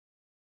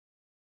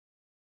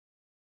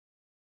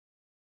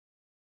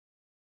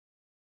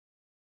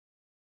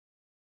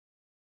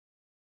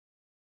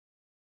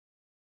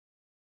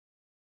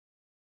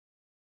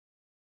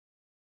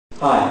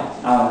Hi,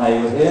 Alan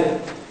Haywood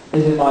here.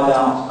 This is my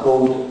dance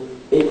called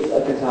It's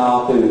a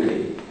Guitar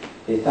Boogie.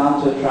 It's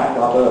done to a track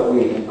by Bert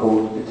Weedon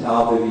called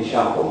Guitar Boogie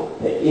Shuffle.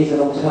 There is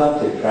an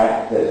alternative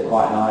track that is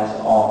quite nice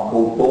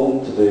called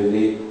Born to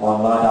Boogie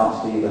on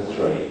Linedance Fever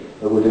 3,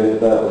 but we're doing the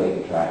Bert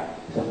Weedon track.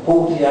 It's a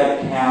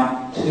 48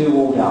 count,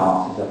 2-wall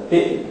dance. It's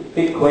a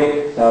bit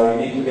quick, so you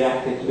need to be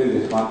active to do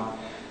this one.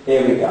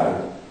 Here we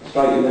go.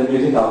 Straight with the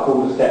music, I'll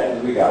call the steps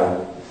as we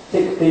go.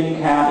 16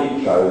 count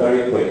intro,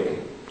 very quick.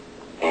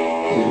 2,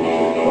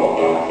 3, 4,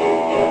 5, 6,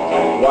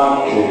 7, 8.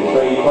 1, 2,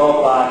 3,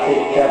 4, 5,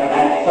 6, 7,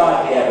 and side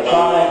together.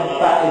 Side,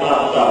 back in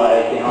front,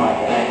 side, behind,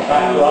 and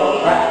back,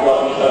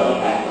 turn,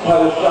 and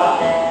toe strut,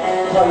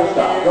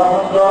 rock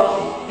across,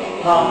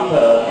 half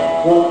turn,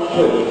 walk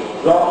 2,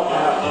 rock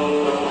out,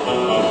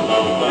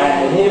 and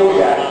the heel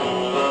jack.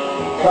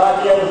 Side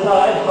together,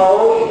 side,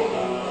 hold,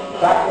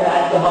 back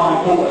and behind,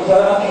 quarter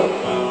turn,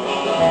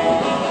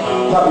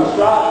 toe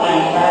strut,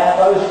 and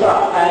mambo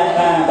strut, and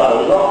mambo,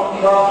 rock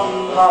across,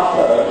 half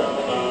turn.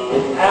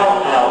 It's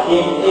out, out,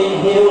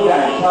 in, heel,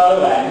 down,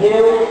 toe, and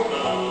heel.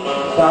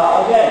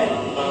 Start again.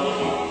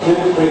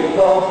 2, 3,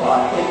 4,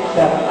 5, 6,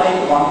 7,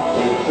 8. 1,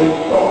 2, 3,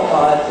 4,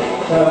 5,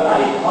 6, 7,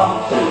 8.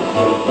 1, 2,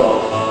 3,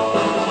 4.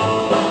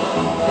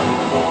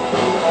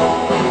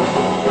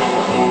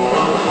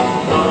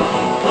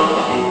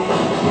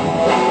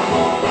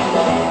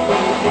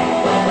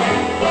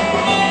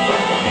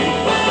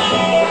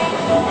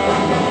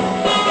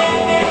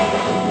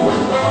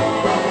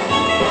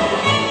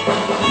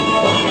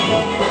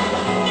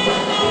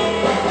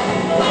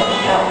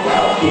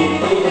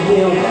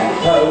 Heel and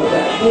toes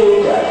and heel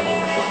jack.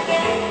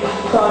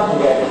 Side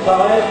together,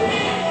 side,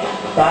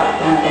 back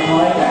and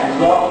behind and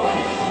rock,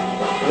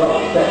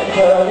 step,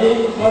 turn in,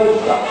 toe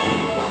strut.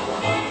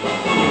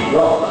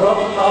 Rock,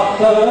 cross, half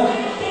turn,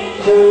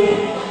 2,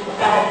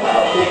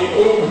 out,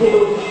 in,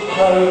 heel,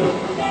 toe.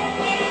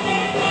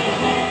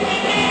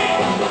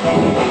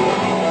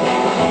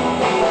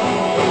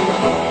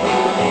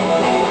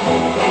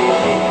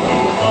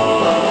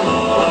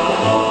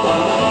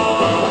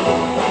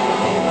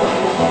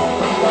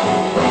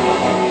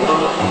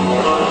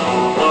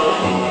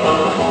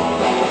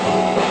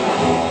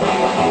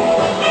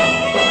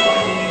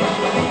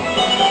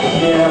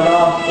 Here,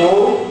 last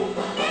ball.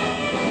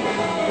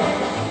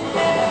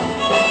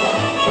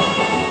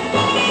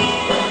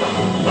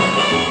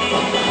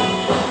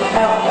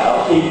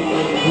 Out, in,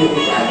 heel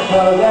and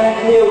toe and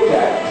heel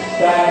jack.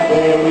 Stand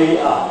where we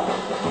are.